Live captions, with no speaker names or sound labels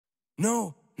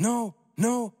no heroes.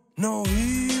 No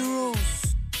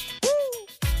heroes.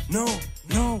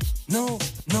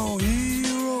 No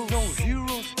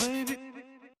heroes, baby.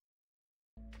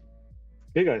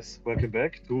 Hey guys, welcome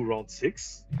back to round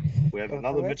 6. We have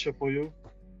another matchup for you.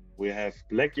 We have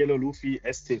Black Yellow Luffy,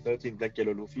 ST13 Black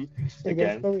Yellow Luffy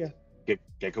again.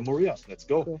 Gecko Moria. Let's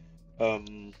go. Cool.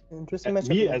 Interesting matchup.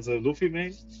 Me as a Luffy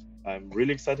main, I'm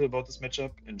really excited about this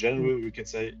matchup. In general, we can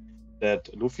say that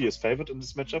Luffy is favored in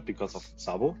this matchup because of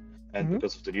Sabo and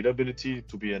because of the leader ability.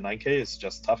 To be a 9k is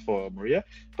just tough for Moria,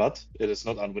 but it is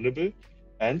not unwinnable.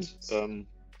 And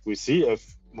we see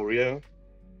if Moria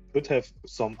could have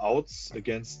some outs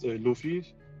against Luffy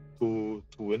to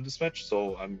win this match.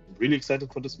 So I'm really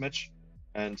excited for this match.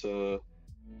 And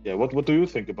what do you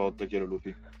think about the Yellow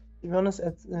Luffy? To be honest,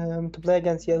 to play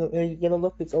against Yellow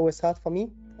Luffy, it's always hard for me.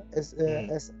 As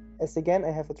again, I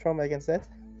have a trauma against that.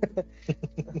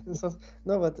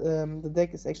 The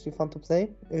deck is actually fun to play.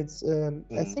 It's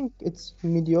I think it's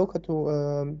mediocre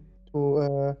to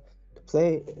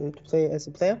play as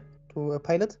a player, to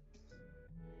pilot,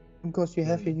 because you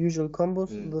have your usual combos.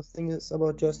 The thing is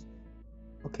about just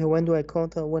when do I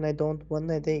counter, when I don't, when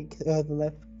I take the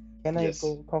left, can I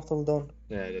go comfortable down?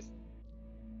 Yeah,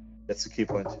 that's the key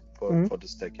point for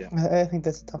this deck. Yeah, I think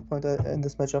that's a tough point in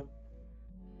this matchup.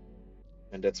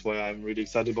 And that's why I'm really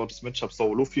excited about this matchup. So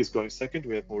Luffy is going second.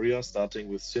 We have Moria starting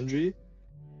with Shinji.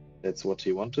 That's what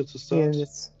he wanted to start. Yeah,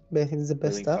 that's basically the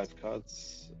best start. 5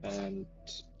 cards. And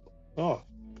good.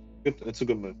 It's a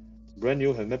good move. Brand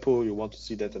new Helmeppo. You want to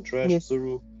see that in trash. Yes.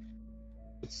 Zuru.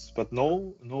 But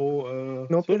no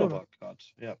Perona card.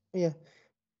 Yeah. Yeah.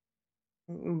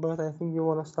 But I think you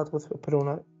want to start with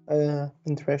Perona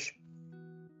in trash.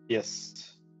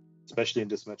 Yes. Especially in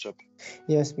this matchup.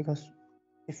 Yes, because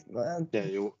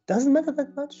doesn't matter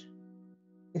that much.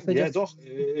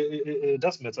 It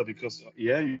does matter because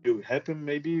you help him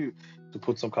maybe to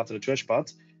put some cards in the trash,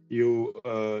 but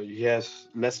he has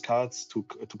less cards to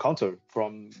counter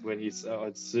from when he's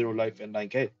at 0 life and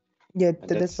 9k. Yeah,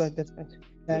 that's right. Yes.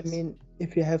 I mean,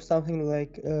 if you have something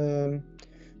like ace,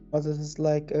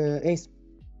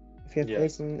 if you have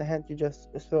ace in the hand, you just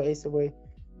throw ace away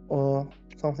or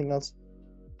something else.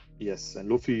 Yes, and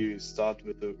Luffy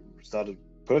started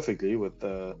perfectly with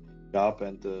the Garb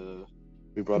and the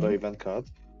Big Brother event card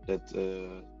that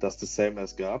does the same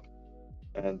as Garb.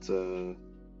 And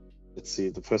let's see,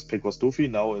 the first pick was Luffy,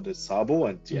 now it is Sabo,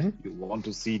 and you want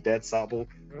to see that Sabo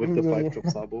with the 5-drop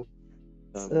Sabo.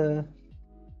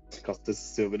 Because this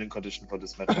is the winning condition for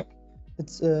this matchup.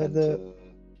 It's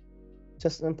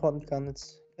just an important gun.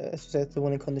 It's as you said, the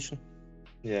winning condition.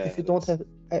 Yeah. If you don't have,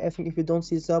 I think if you don't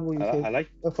see Sabo,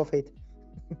 you forfeit.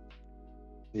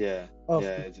 It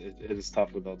is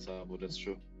tough without Sabo. That's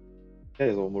true.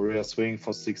 Okay, so Moria swinging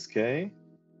for 6k,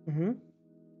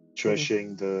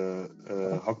 trashing the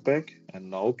Hogback, and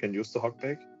now can use the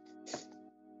Hogback.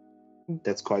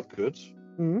 That's quite good.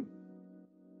 And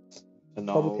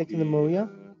now probably taking the Moria.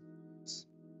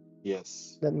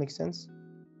 Yes. That makes sense.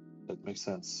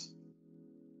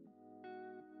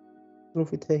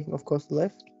 Luffy taking, of course, the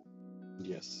left.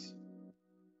 Yes.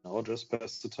 Now just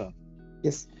pass the turn.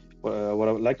 Yes. What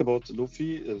I like about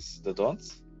Luffy is the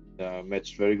dons. They are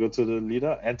matched very good to the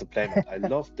leader and the playmat. I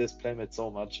love this playmat so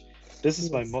much. This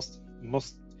is my most.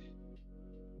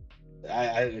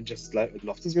 I just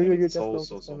love this playmat so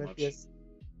much. Yes.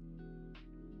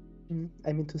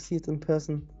 I mean, to see it in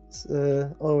person is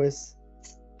always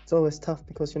tough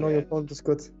because your opponent is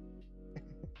good.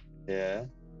 Yeah.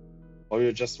 Or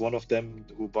you're just one of them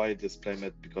who buy this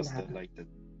playmat because they like it.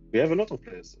 We have a lot of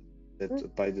players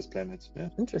that buy this playmat. Yeah.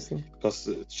 Interesting. Because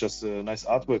it's just a nice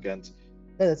artwork and.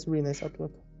 Yeah, that's a really nice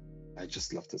artwork. I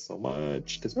just love this so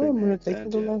much. This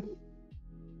playmat.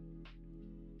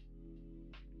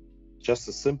 Just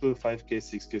a simple 5k,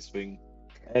 6k swing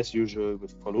as usual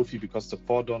for Luffy because the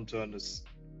 4-don turn is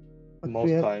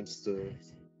times the.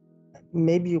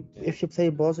 Maybe if you play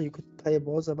a Bowser, you could play a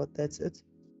Bowser, but that's it.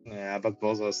 Yeah, but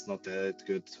Bowser is not that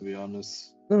good, to be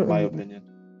honest. In my opinion.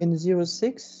 In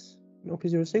 06, in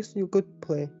OP06, you could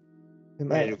play.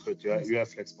 Yeah, you could. You have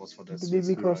flex balls for this.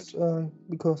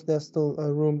 Because there's still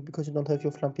room because you don't have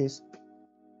your Flampies.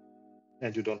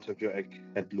 And you don't have your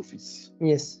Egghead Luffys.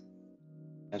 Yes.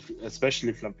 And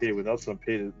especially Flampe. Without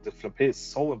Flampe, the Flampe is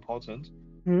so important.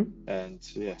 And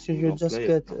so you just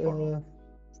get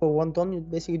for 1 don, you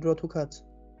basically draw 2 cards.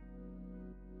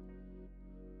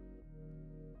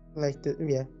 Like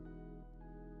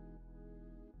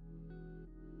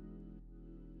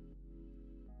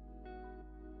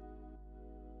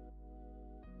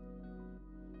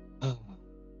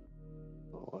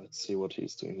let's see what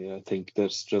he's doing here. I think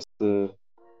that's just the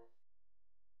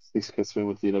 6k swing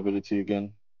with lead ability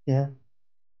again. Yeah.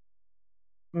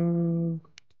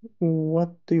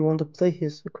 What do you want to play?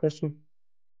 Here's the question.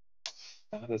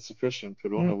 That's the question.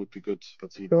 Perona would be good,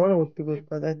 but he. Corona would be good,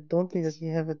 but I don't think that he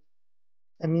have it.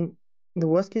 I mean, in the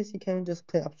worst case, he can just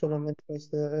play Absalom and face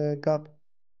the Gab.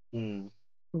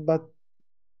 But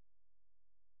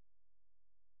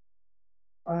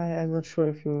I'm not sure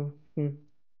if you.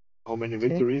 How many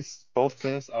victories? Both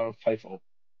players are 5-0.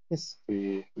 Yes.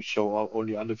 We show our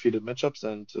only undefeated matchups,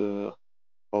 and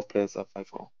both players are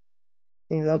 5-0.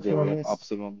 In the Absalom, yes.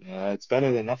 Absalom. Yeah, it's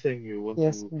better than nothing. You want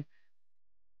to.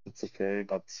 It's okay,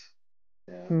 but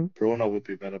yeah, Perona would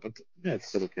be better, but yeah, it's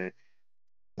still okay.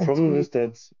 The problem is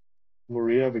that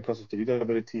Moria, because of the leader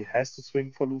ability, has to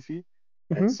swing for Luffy,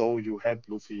 and so you help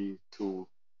Luffy to.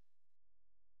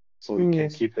 So he can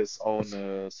keep his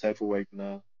own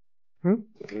self-awakener in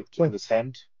his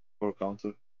hand for a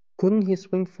counter. Couldn't he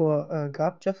swing for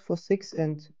Gab just for 6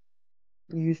 and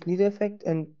use leader effect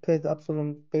and play the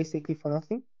Absalom basically for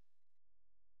nothing?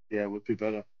 Yeah, it would be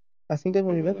better. I think that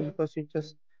would be better because you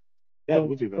just. Yeah, it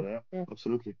would be better. Yeah,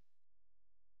 absolutely.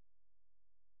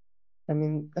 I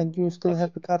mean, and you still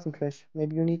have the cards in Clash.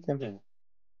 Maybe you need them. Yeah,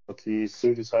 but he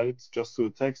still decided just to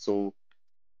attack, so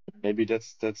maybe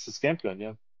that's his game plan.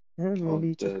 Yeah. Maybe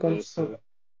he just goes.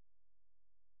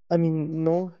 I mean,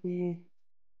 no, he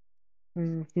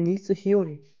needs a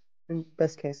Hiyori in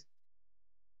best case.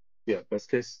 Yeah, best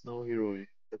case, no Hiyori.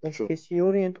 Best case,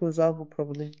 Hiyori and Rosavu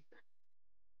probably.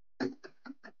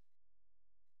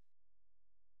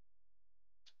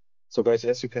 So guys,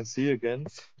 as you can see again,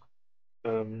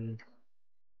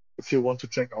 if you want to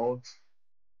check out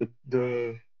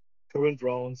the current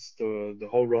rounds, the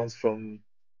whole rounds from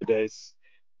today's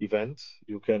event,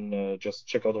 you can just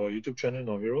check out our YouTube channel,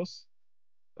 noHEROES.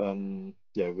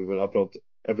 Yeah, we will upload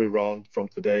every round from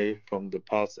today, from the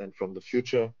past and from the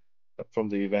future, from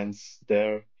the events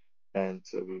there. And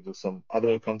we'll do some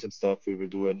other content stuff. We will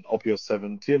do an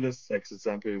OP07 tier list, for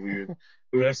example. We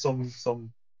will have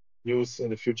some news in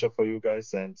the future for you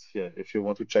guys. And yeah, if you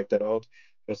want to check that out,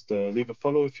 just leave a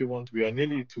follow if you want. We are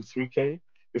nearly to 3K.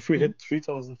 If we hit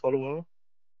 3,000 followers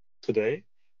today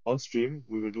on stream,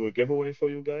 we will do a giveaway for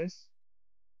you guys.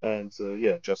 And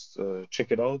yeah, just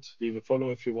check it out. Leave a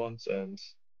follow if you want. And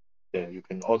yeah, you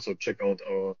can also check out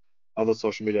our other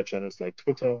social media channels like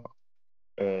Twitter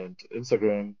and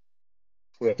Instagram.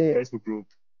 We have a Facebook group.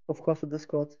 Of course, the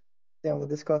Discord. Yeah, the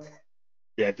Discord.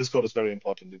 Yeah, Discord is very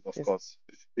important, of course.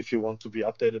 If you want to be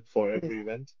updated for every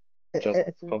event, just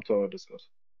come to our Discord.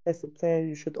 As a player,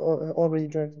 you should already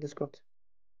join the Discord.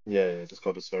 Yeah,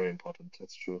 Discord is very important.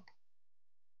 That's true.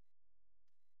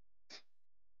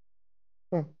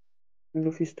 Oh,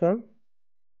 Luffy's turn.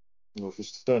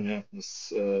 Luffy's turn, yeah.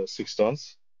 It's 6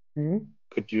 turns.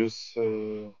 Could use,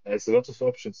 has a lot of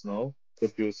options now.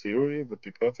 Could use Hiyori, would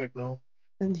be perfect now.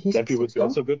 And he's Lampy would be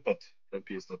also good, but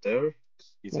Lampy is not there.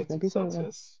 He's at 6 turns,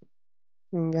 yes.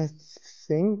 I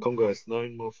think. Konga has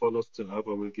 9 more followers than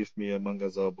Alba will give me a manga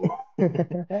Zabo.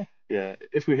 Yeah,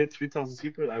 if we hit 3,000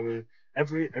 people, I will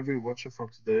every watcher from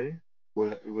today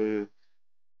will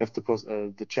have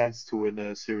the chance to win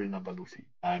a serial number Luffy.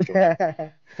 I'm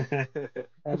joking.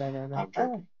 No. I'm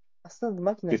joking. That's not the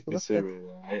Makino. Give me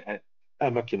serial.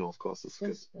 Makino, of course, is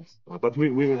good. Yes. But we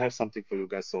will have something for you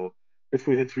guys. So if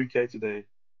we hit 3K today,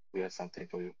 we have something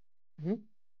for you.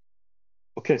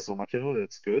 Okay, so Makino,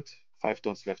 that's good. 5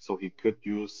 turns left, so he could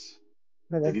use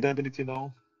the leader ability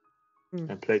now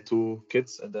and play 2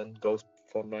 kids and then go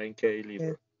for 9K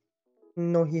leader.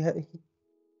 No, he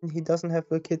doesn't have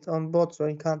a kid on board, so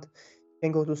he can't. He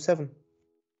can go to 7.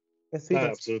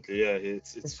 Absolutely, yeah.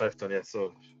 It's 5 turns, yeah.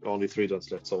 So only 3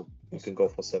 turns left, so you can go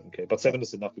for 7K. But 7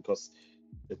 is enough because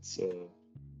it's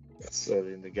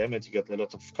early in the game and you get a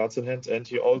lot of cards in hand, and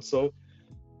he also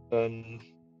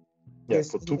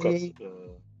put 2 cards.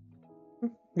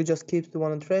 We just keep the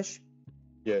one in trash.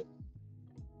 Yeah.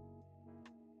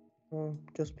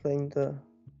 Just playing the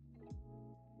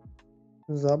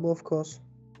Zabo, of course.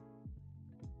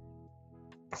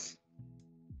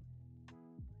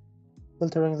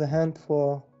 Filtering the hand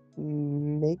for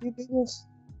maybe biggest.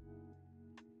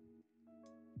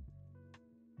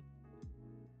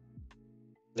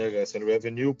 Yeah, guys, and we have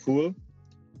a new pool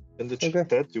in the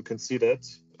chat. You can see that.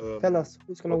 Tell us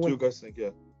who's gonna win. What do you guys think?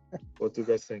 Yeah. What do you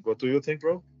guys think? What do you think,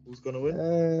 bro? Who's gonna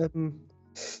win?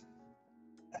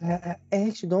 I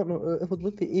actually don't know. If it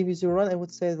would be EV01, I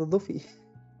would say the Luffy.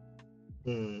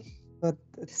 But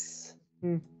it's.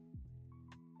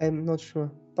 I'm not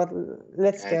sure. But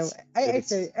let's go. I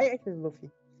say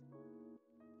Luffy.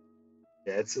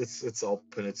 Yeah, it's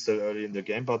open. It's still early in the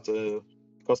game, but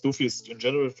because Luffy is in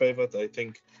general favored, I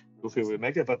think Luffy will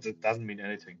make it, but it doesn't mean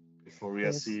anything. If Moria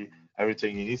Yes. see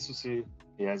everything he needs to see,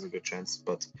 he has a good chance.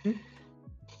 But Hmm.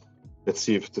 let's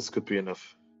see if this could be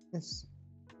enough. Yes.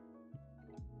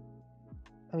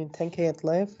 I mean, 10k at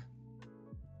live.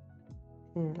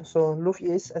 So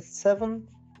Luffy is at 7.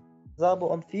 Sabo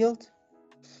on field.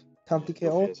 Can't be Luffy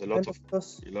KO. has a And of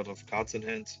course, lot of cards in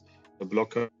hand. A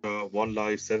blocker, 1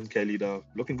 life, 7k leader.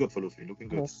 Looking good for Luffy. Looking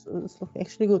good. it's looking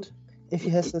actually good. If he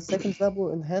has a second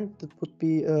Sabo in hand, that would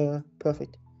be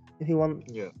perfect. If he won,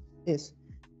 Yeah. yes.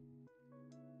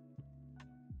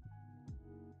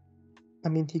 I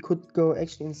mean, he could go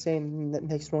actually insane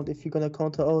next round if you're gonna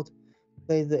counter out,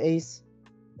 play the ace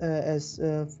as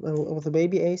with the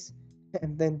baby ace,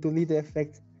 and then do leader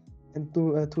effect and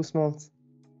do 2 smalls.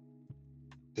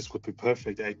 This could be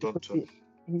perfect.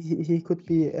 He could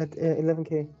be at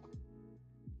 11k.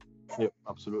 Yeah,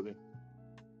 absolutely.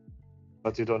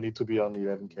 But you don't need to be on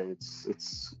 11k.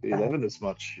 It's 11 is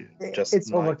much. Just It's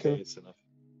 9k overkill. is enough.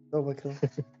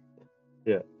 Overkill.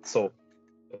 Yeah. So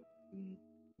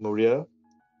Moria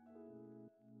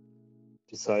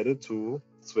decided to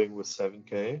swing with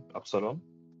 7k Absalom.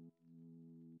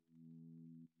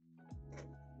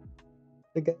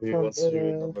 The guy He from wants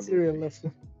serial number serial Luffy.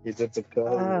 left. He did the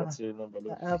call. He wants serial number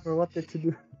Luffy. Ever wanted to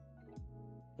do.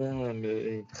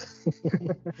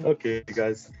 Okay,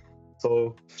 guys.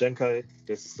 So Genkai,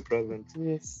 this is the present.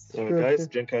 Yes. Guys,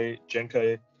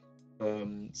 Genkai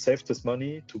saved his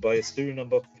money to buy a serial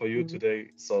number for you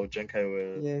today. So Genkai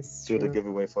will Yes. do the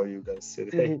giveaway for you guys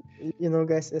today. You know,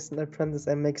 guys, as an apprentice,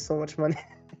 I make so much money.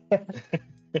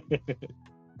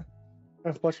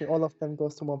 Unfortunately, all of them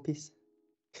goes to One Piece.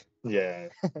 Yeah.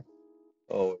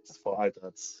 Oh, it's for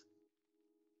iTunes.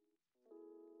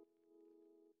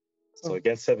 So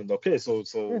against 7. Okay, so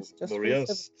Yes, just Moria swing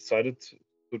 7. decided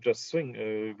to just swing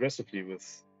aggressively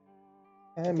with.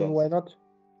 I mean, why not?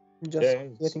 Just Yeah,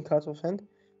 getting cards off hand.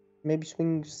 Maybe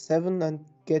swing 7 and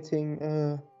getting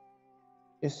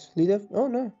yes, leader. Oh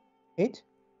no, 8.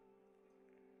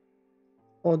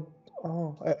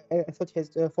 Oh, I thought he has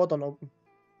 4 down open.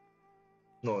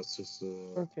 No, it's just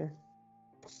Okay.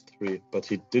 3. But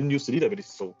he didn't use the leader ability,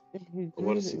 so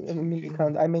what is I mean, you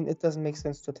can't. I mean, it doesn't make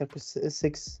sense to tap with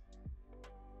 6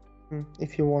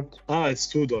 if you want. it's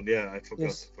 2 done. Yeah, I forgot.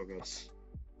 Yes. Forgot.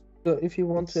 So if you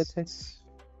want to attack,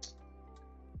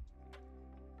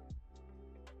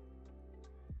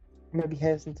 maybe he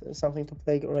hasn't something to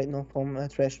play right now from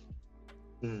trash.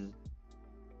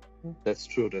 That's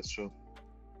true. That's true.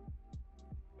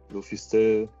 Luffy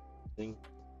still.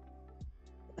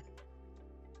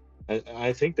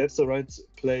 I think that's the right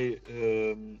play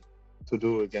to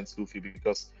do against Luffy,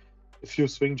 because if you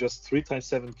swing just 3 times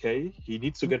 7k, he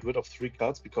needs to get rid of 3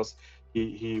 cards because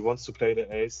he wants to play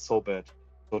the ace so bad.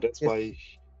 So that's why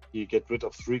he get rid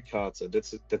of 3 cards, and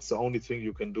that's the only thing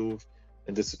you can do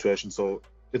in this situation. So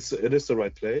it is the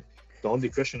right play. The only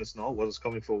question is now what is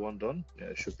coming for 1 done.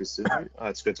 Yeah, it should be silly.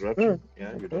 It's great eruption.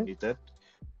 Yeah, you don't need that.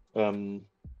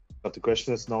 But the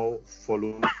question is now for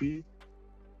Luffy,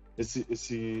 is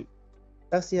he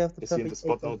Does he have the is he in the perfect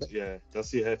spot 8 now? Yeah.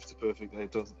 Does he have the perfect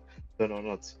 8 then or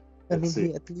not? I mean, Let's see.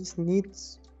 he at least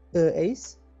needs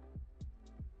ace,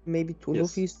 maybe 2 Yes.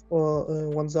 Luffys or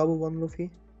 1 Zabo, 1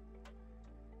 Luffy.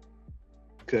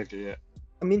 Exactly, yeah.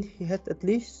 I mean, he had at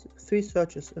least 3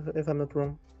 searches, if I'm not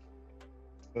wrong.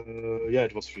 Yeah,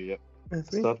 it was 3, yeah.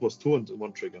 3? Start was 2 and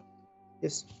 1 trigger.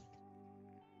 Yes.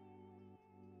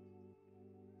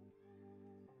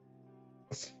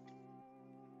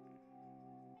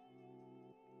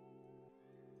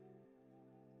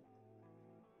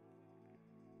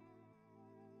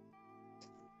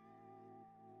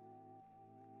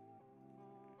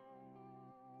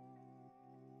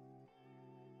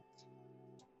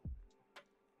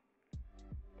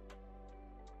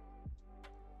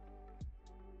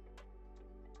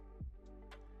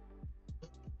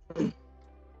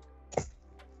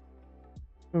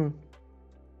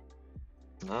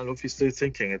 Luffy's still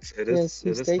thinking. It Yes,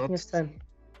 he's is taking not. his time.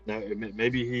 No,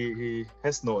 maybe he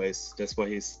has no ace. That's why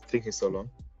he's thinking so long.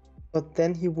 But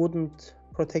then he wouldn't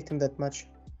protect him that much.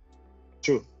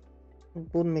 True.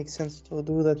 It wouldn't make sense to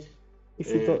do that if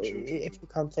you don't, if you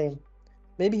can't play him.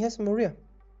 Maybe he has a Moria.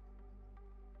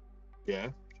 Yeah,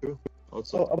 true.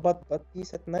 Also. Oh, but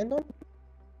he's at 9 on?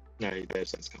 No,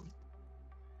 there's ace coming.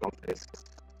 Yes.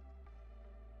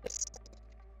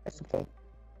 Has to play.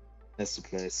 Has to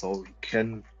play. So he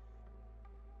can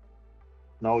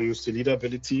now use the leader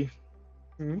ability.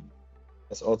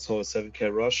 There's also a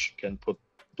 7k rush. Can put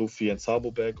Luffy and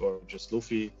Sabo back, or just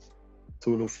Luffy,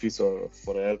 2 Luffys, or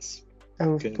what else. 2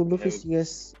 Luffys,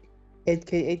 yes.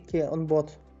 8k on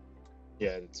board.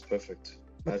 Yeah, it's perfect.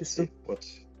 But Let's see what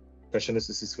Question is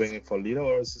he swinging for leader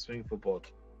or is he swinging for board?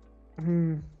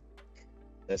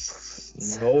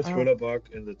 There's no thriller bug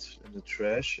in the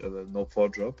trash, no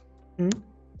 4-drop.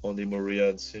 Only Moria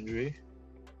and Sindri.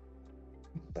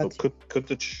 So could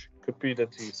be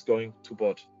that he's going to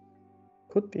board.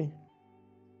 Could be.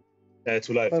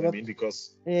 To live, I mean,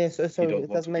 because so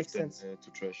it doesn't make sense.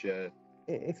 To trash, yeah.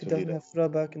 If he doesn't have thriller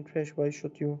bug in trash, why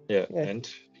should you? Yeah, and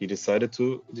he decided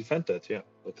to defend that,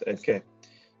 with NK.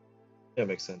 Yeah,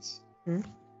 makes sense.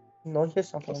 No, here's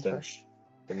something in trash.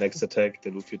 The next attack, the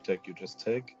Luffy attack, you just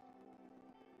take.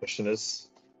 Question is,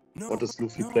 what is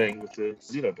Luffy playing with the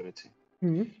leader ability?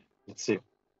 Let's see.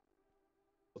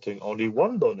 Putting only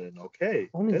one Don in, okay.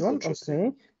 Only that's one, interesting.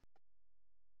 okay.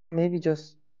 Maybe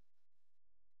just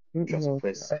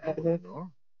play Sabo,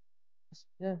 no?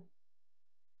 Yeah.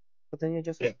 But then you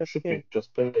just should be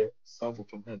just play Sabo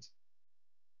from hand.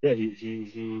 Yeah,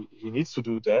 he needs to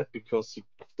do that because he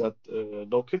got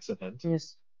no kids in hand.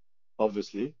 Yes.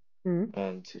 Obviously.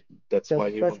 And that's why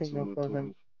he wants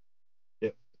to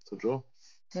draw.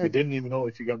 We didn't even know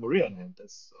if he got Moria in hand.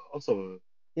 That's also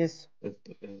I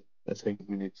think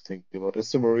we need to think about.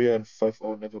 Is the Moria and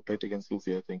 5-0 never played against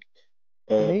Luffy, I think.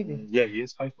 Maybe. Yeah, he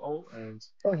is 5-0 and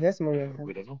he has Moria in hand.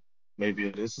 We don't know. Maybe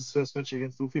it is his first match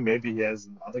against Luffy. Maybe he has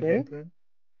another game plan.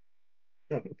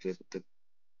 Yeah,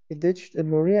 he ditched a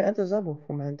Moria and a Sabo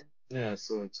from hand. Yeah,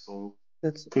 so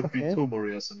could be 2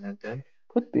 Morias in hand then.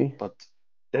 Could be. But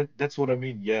that's what I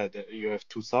mean. Yeah, you have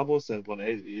 2 Sabos and 1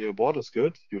 A. Your board is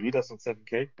good. You lead us on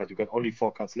 7k, but you got only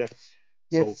 4 cards left.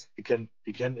 Yes. So he can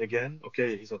again.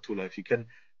 Okay, he's on 2 life. He can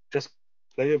just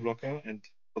play a blocker and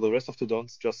for the rest of the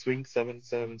dons just swing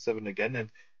 7/7/7 again,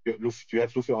 and you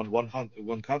have Luffy on one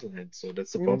card in hand. So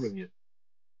that's the problem here.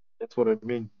 That's what I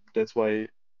mean. That's why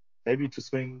maybe to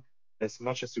swing as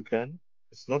much as you can.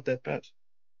 It's not that bad.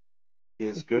 He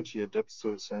is good. He adapts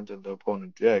to his hand and the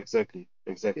opponent. Yeah, exactly.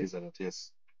 Exactly, Zanat.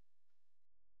 Yes.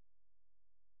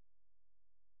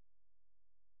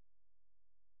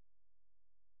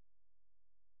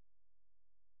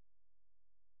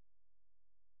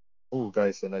 Oh,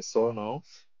 guys, and I saw now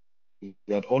we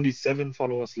got only 7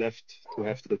 followers left to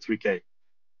have the 3K.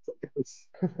 Let's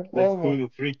do the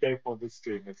 3K for this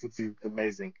stream. It would be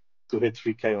amazing to hit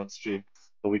 3K on stream,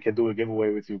 so we can do a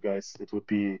giveaway with you guys. It would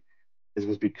be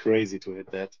crazy to hit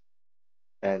that.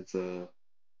 And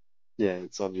yeah,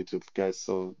 it's on YouTube, guys.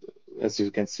 So as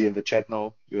you can see in the chat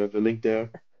now, you have a link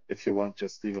there. If you want,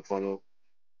 just leave a follow.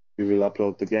 We will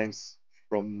upload the games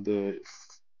from the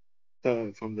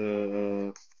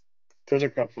treasure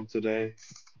cup from today.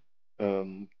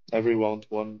 Every round,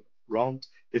 1 round.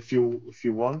 If you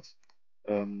want,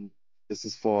 this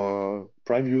is for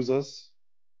Prime users.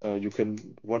 You can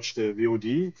watch the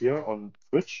VOD here on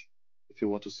Twitch if you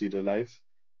want to see the live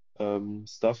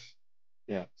stuff.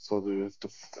 Yeah, so you have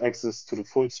access to the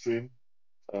full stream,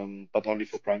 but only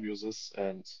for Prime users.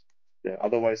 And yeah,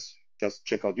 otherwise, just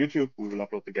check out YouTube. We will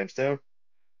upload the games there.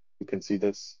 You can see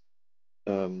this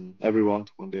every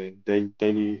round when the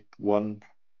daily 1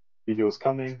 video is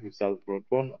coming. We started round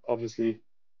 1, obviously,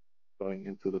 going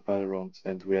into the final round,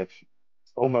 and we have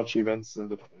so much events in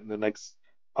the next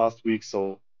past week.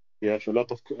 So we have a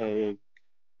lot of content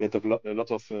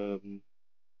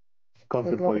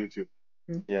for YouTube.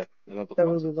 Yeah, a lot of there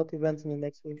will be a lot of events in the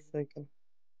next week, so you can.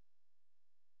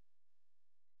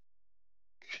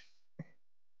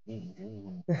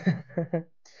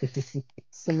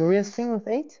 So Moria swing with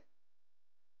 8?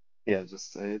 Yeah,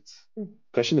 just 8.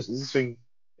 Question is he swing?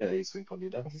 Yeah, he swing for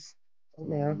leader.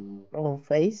 Yeah.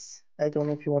 Face? I don't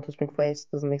know if you want to swing face.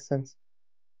 Doesn't make sense.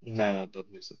 No,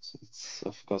 that makes sense.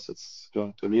 Of course, it's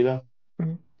going to leader.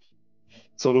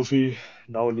 So Luffy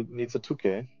now needs a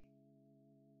 2K.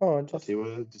 But he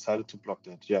will decide to block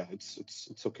that. Yeah,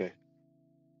 it's okay.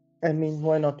 I mean,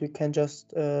 why not? You can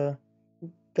just get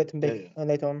him back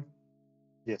later on.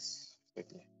 Yes,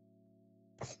 exactly.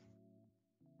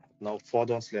 Now 4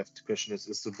 dons left. The question is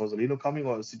the Bosolino coming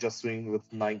or is he just swinging with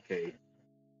 9K?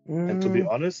 And to be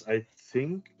honest, I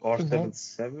think, or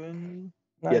 7/7.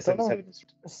 Yeah, 7/7 is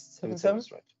right. 7/7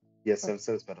 is right. Yes,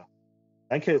 7/7 is better.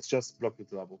 9K is just blocked with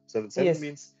the double. 7/7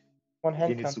 means one hand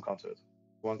he needs to counter it.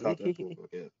 1 counter and 2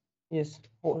 okay. Yes,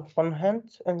 1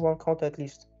 hand and 1 counter at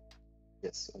least.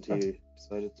 Yes, and he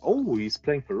decided. Oh, he's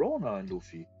playing Perona and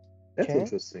Luffy. That's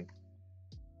interesting.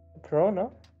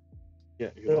 Perona?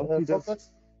 Yeah, you know, he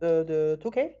does. The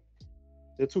 2K?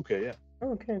 The 2K, yeah.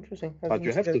 Oh, okay, interesting. But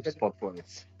you have to spot for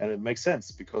it, and it makes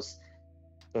sense because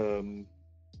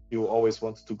you always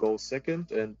want to go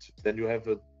second, and then you have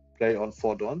a play on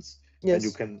 4 dons, and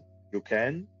you can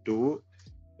do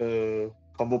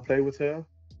combo play with her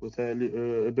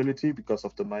ability because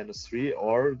of the -3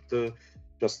 or the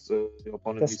Just the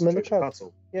opponent Just needs to mill the trade a card. card.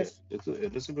 So Yes. yeah,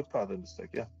 it is a good card in this deck.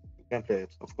 Yeah, you can play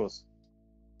it, of course.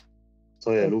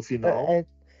 So yeah, And, Luffy now.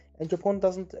 and your opponent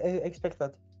doesn't expect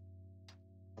that.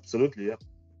 Absolutely, yeah.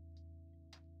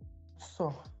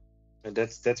 So. And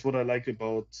that's what I like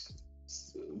about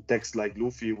decks like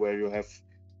Luffy, where you have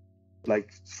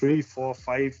like 3, 4,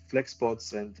 5 flex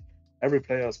spots, and every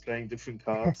player is playing different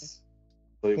cards.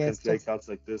 So you can play cards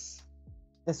like this.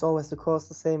 It's always the course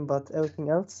the same, but everything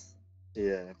else.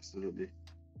 Yeah, absolutely.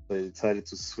 So you decided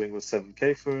to swing with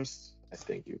 7k first. I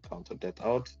think you countered that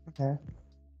out. Yeah.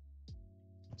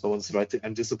 Someone's writing,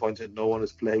 I'm disappointed no one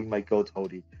is playing my goat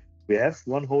Hody. We had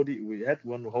one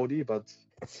Hody, but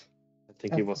I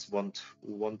think he was 1-2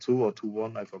 or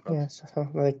 2-1, I forgot. Yeah,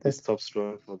 something like that. His top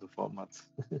score for the format.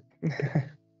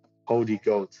 Hody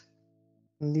goat.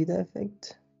 Leader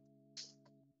effect.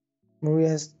 Moria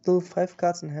has still 5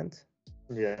 cards in hand.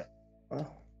 Yeah. Wow.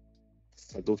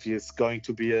 Luffy is going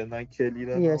to be a 9k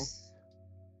leader Yes.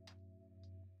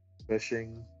 now.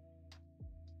 Crashing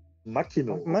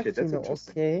Makino. Makino, Okay, that's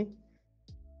interesting. Okay.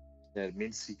 Yeah, it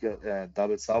means he got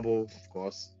double Sabo, of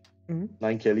course. 9k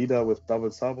Mm-hmm. leader with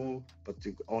double Sabo, but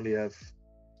you only have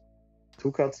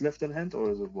 2 cards left in hand, or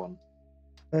is it 1?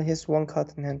 He has 1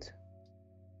 card in hand.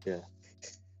 Yeah.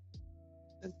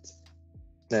 And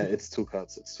it's 2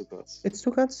 cards. It's 2 cards. It's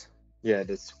 2 cards? Yeah,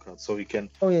 that's 2 cards. So he can.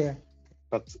 Oh yeah.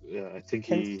 But yeah, I think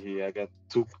he got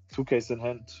 2Ks in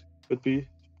hand. Could be.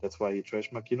 That's why he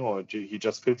trashed Makino, or he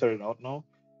just filtered it out now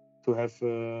to have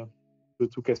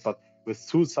 2Ks. But with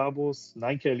 2 Sabos,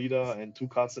 9k leader, and 2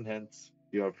 cards in hand,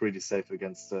 you are pretty safe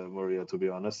against Moria, to be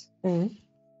honest. Mm-hmm.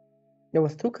 Yeah,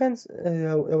 with 2 hands,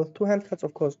 with 2 hand cards,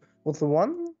 of course. With the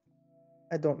 1,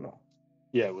 I don't know.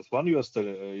 Yeah, with 1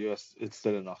 it's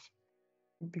still enough.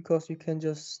 Because you can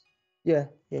just yeah,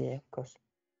 of course.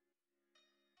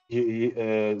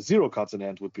 0 cards in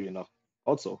hand would be enough,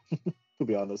 also, to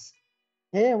be honest.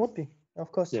 Yeah, it would be.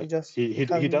 Of course, Yeah. He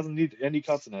doesn't need any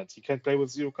cards in hand. He can play with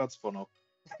 0 cards for now.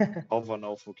 Over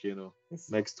now for Keno.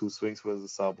 Makes 2 swings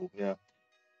versus Sabo. Yeah.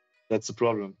 That's the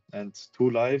problem. And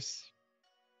 2 lives.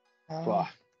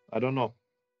 I don't know.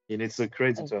 He needs a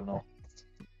crazy turn now.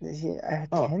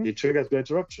 He triggered Great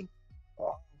Eruption.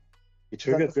 Oh. He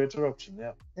triggered Great Eruption,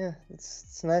 yeah. Yeah,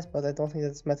 it's nice, but I don't think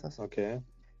that matters. Okay.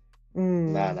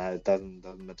 Nah, it doesn't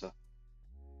matter.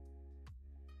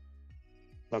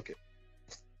 Okay.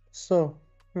 So,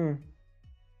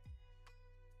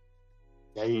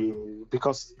 Yeah,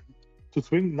 because to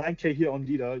swing 9k here on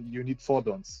leader, you need 4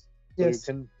 dons. So yes.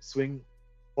 You can swing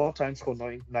 4 times for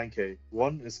 9k.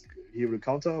 1 is he will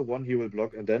counter, 1 he will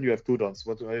block, and then you have 2 dons.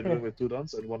 What are you doing with 2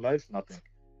 dons and 1 life? Nothing.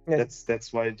 Yes.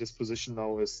 That's why this position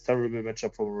now is terrible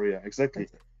matchup for Moria. Exactly.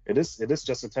 It is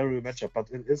just a terrible matchup, but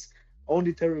it is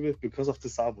only terrible because of the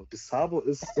Sabo. The Sabo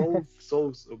is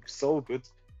so good.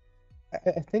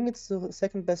 I think it's the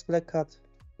second best black card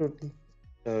currently.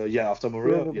 Yeah, after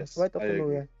Moria, yes. Right after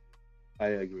Moria. I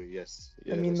agree, yes.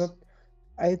 I mean,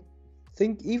 I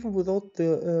think even without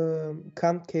the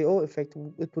can't KO effect,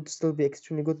 it would still be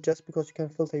extremely good just because you can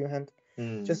filter your hand.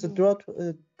 Just a draw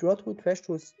to trash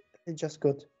to is just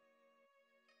good.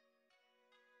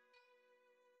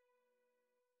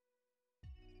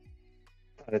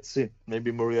 Let's see.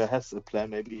 Maybe Moria has a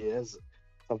plan. Maybe he has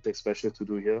something special to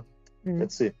do here.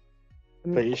 Let's see.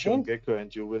 Play Isho and Gecko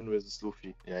and you win with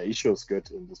Luffy. Yeah, Isho is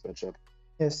good in this matchup.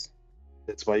 Yes.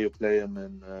 That's why you play him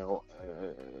in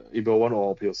either 1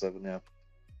 or OP07, yeah.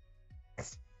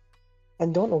 I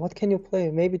don't know. What can you play?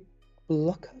 Maybe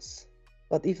blockers?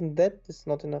 But even that is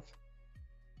not enough.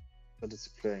 What is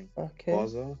he playing? Okay.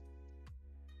 Forza?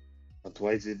 But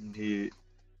why didn't he...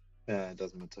 Yeah, it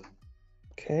doesn't matter.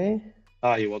 Okay.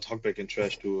 He wants Hogback and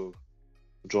Trash to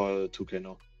draw 2k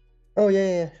now. Oh,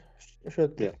 yeah.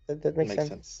 Sure. Yeah, that makes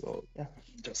sense. So, yeah.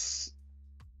 Just...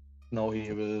 Now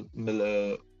he will mill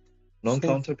a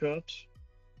non-counter card.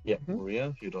 Yeah,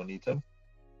 Moria, you don't need them.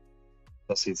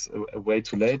 Because it's way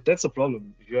too late. That's a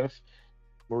problem. You have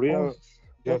Moria...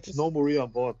 You have no Moria on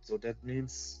board, so that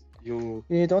means you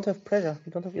don't have pressure.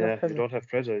 You don't have enough pressure. You don't have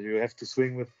pressure. You have to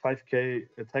swing with 5k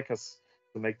attackers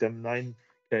to make them 9k.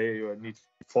 You need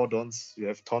 4 dons. You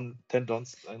have 10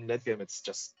 dons in that game. It's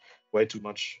just way too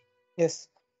much. Yes.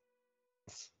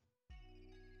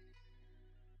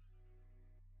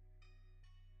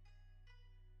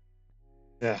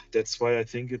 Yeah, that's why I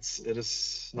think it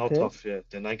is now tough. Yeah,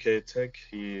 the 9k attack,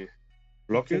 he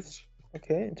block it.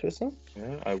 Okay, interesting.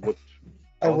 Yeah, I would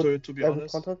counter it, to be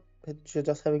honest. Would counter it, you're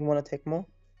just having 1 attack more.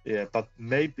 Yeah, but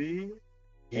maybe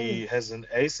he has an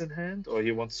ace in hand, or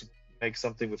he wants to make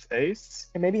something with ace.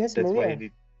 And maybe he has Moria. Why he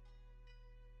need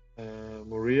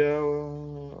Moria.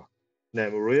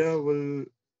 No, Moria will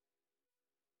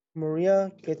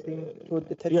Moria getting to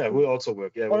attach. Yeah, it will also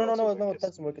work. Yeah, it Oh will no, also no, work, no, it yes.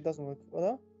 doesn't work. It doesn't work.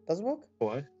 What? Doesn't work?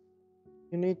 Why?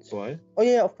 You need. Why? Oh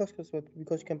yeah, of course, because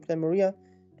you can play Moria,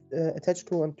 attach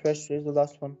to and trash is the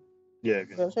last one. Yeah,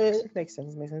 So it makes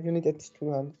sense. It makes sense. You need at least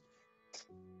 2 hand.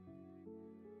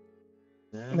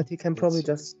 yeah. But you can probably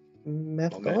just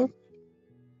map it out.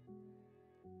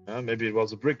 Maybe it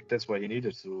was a brick. That's why he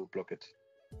needed to block it.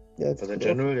 Yeah, But in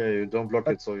general, yeah, you don't block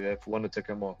But- it, so you have 1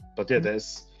 attacker more. But yeah,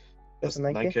 there's That's just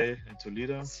a 9k into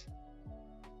leader.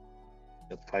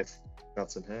 Got 5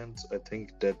 cards in hand. I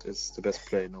think that is the best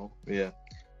play, no? Yeah.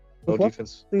 No With what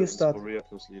defense. do you against start? Moria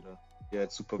plus leader. Yeah,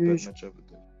 it's super Do you bad sh- matchup.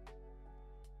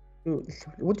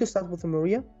 Would you start with the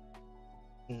Moria?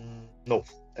 No,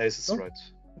 ace is No? right.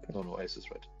 Okay. No, ace is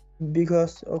right.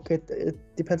 Because it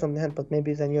depends on the hand, but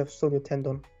maybe then you have still your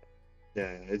tendon.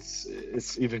 Yeah, it's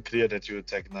even clear that you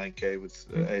attack 9k with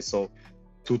ace. So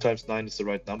 2 times 9 is the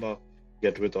right number.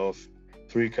 Get rid of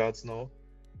 3 cards now.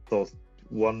 So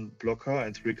 1 blocker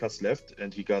and 3 cards left,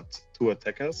 and he got 2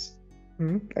 attackers.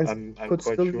 And I'm could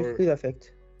quite still sure be clear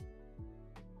effect.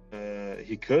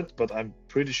 he could, but I'm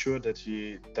pretty sure that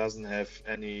he doesn't have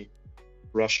any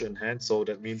rush in hand. So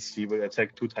that means he will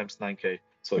attack 2 times 9k.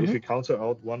 So if you counter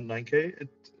out 1 9k,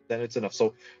 then it's enough.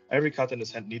 So every card in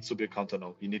his hand needs to be a counter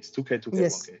now. He needs 2k, 2k,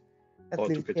 Yes, 1k. At Or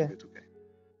least, 2k, yeah. 2k,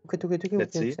 2k. Okay.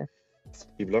 Let's see.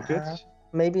 He blocked it.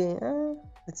 Maybe.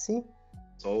 Let's see.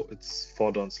 So it's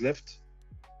 4 dons left.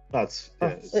 No, it's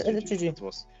GG. It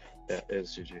was. Yeah,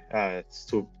 it's GG. It's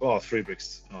 3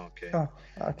 bricks. Oh, okay. Oh,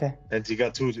 okay. And he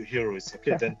got 2 heroes.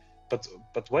 Okay, then. But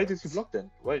why did he block then?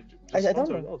 Why? I Just don't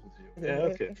counter it know. out with you. Yeah,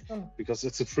 okay. I don't know. Because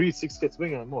it's a free 6 gets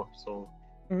winger and more. So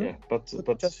yeah, but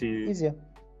Just he easier.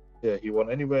 yeah, he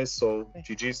won anyway. So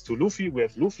GG's to Luffy. We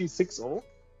have Luffy 6-0.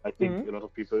 I think a lot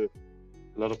of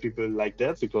people like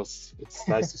that because it's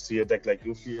nice to see a deck like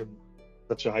Luffy in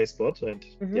such a high spot. And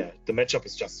yeah, the matchup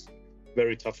is just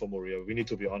very tough for Moria. We need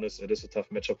to be honest. It is a tough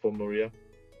matchup for Moria.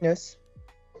 Yes.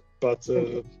 But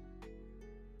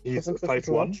he's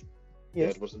 5-1. Yeah,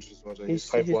 Yes. it was interesting. He's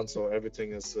 5-1, so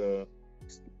everything is.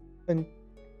 And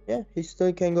yeah, he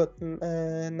still can go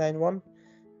 9-1.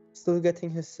 Still getting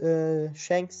his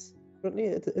shanks. Currently,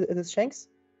 it is shanks.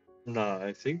 Nah,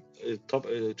 I think top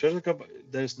Treasure Cup.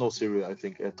 There's no serial. I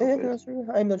think at top Yeah, 8.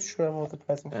 no, I'm not sure about the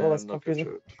pricing. I'm Always not confusing.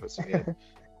 sure. Yeah.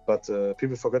 But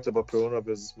people forget about Perona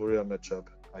versus Moria matchup.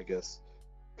 I guess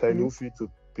play Luffy to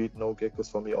beat no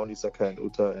Geckos for me. Only Saka and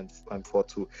Uta, and I'm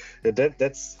 4-2.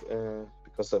 That's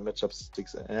because that matchup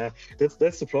sticks.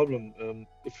 That's the problem.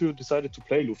 If you decided to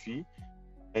play Luffy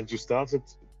and you started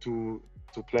to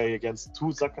play against 2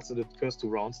 Sakas in the first 2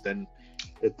 rounds, then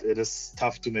it is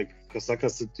tough to make, because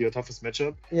Saka's your toughest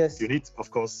matchup. Yes. You need, of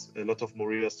course, a lot of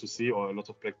Morias to see, or a lot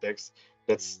of black decks.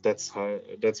 That's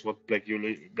what Black Your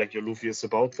Luffy is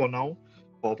about for now.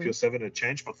 For OP07 it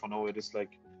changed, but for now it is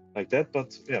like that.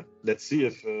 But yeah, let's see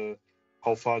if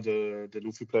how far the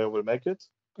Luffy player will make it.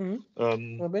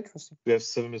 That'll be interesting. We have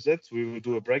 7 minutes left. We will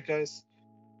do a break, guys.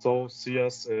 So see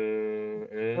us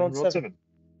in round 7.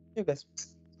 You guys.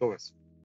 Go guys.